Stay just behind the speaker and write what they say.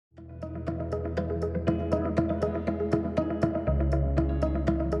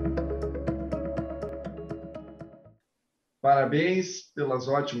Parabéns pelas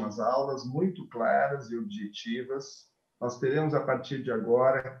ótimas aulas, muito claras e objetivas. Nós teremos, a partir de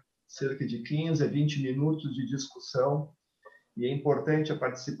agora, cerca de 15 a 20 minutos de discussão, e é importante a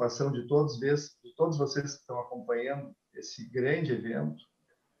participação de todos vocês que estão acompanhando esse grande evento,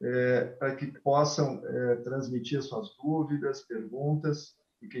 para que possam transmitir suas dúvidas, perguntas,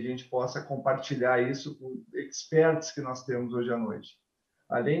 e que a gente possa compartilhar isso com experts que nós temos hoje à noite.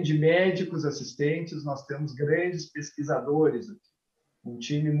 Além de médicos assistentes, nós temos grandes pesquisadores aqui. Um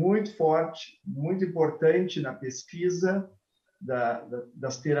time muito forte, muito importante na pesquisa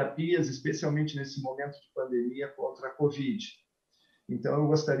das terapias, especialmente nesse momento de pandemia contra a Covid. Então, eu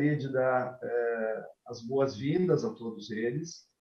gostaria de dar as boas-vindas a todos eles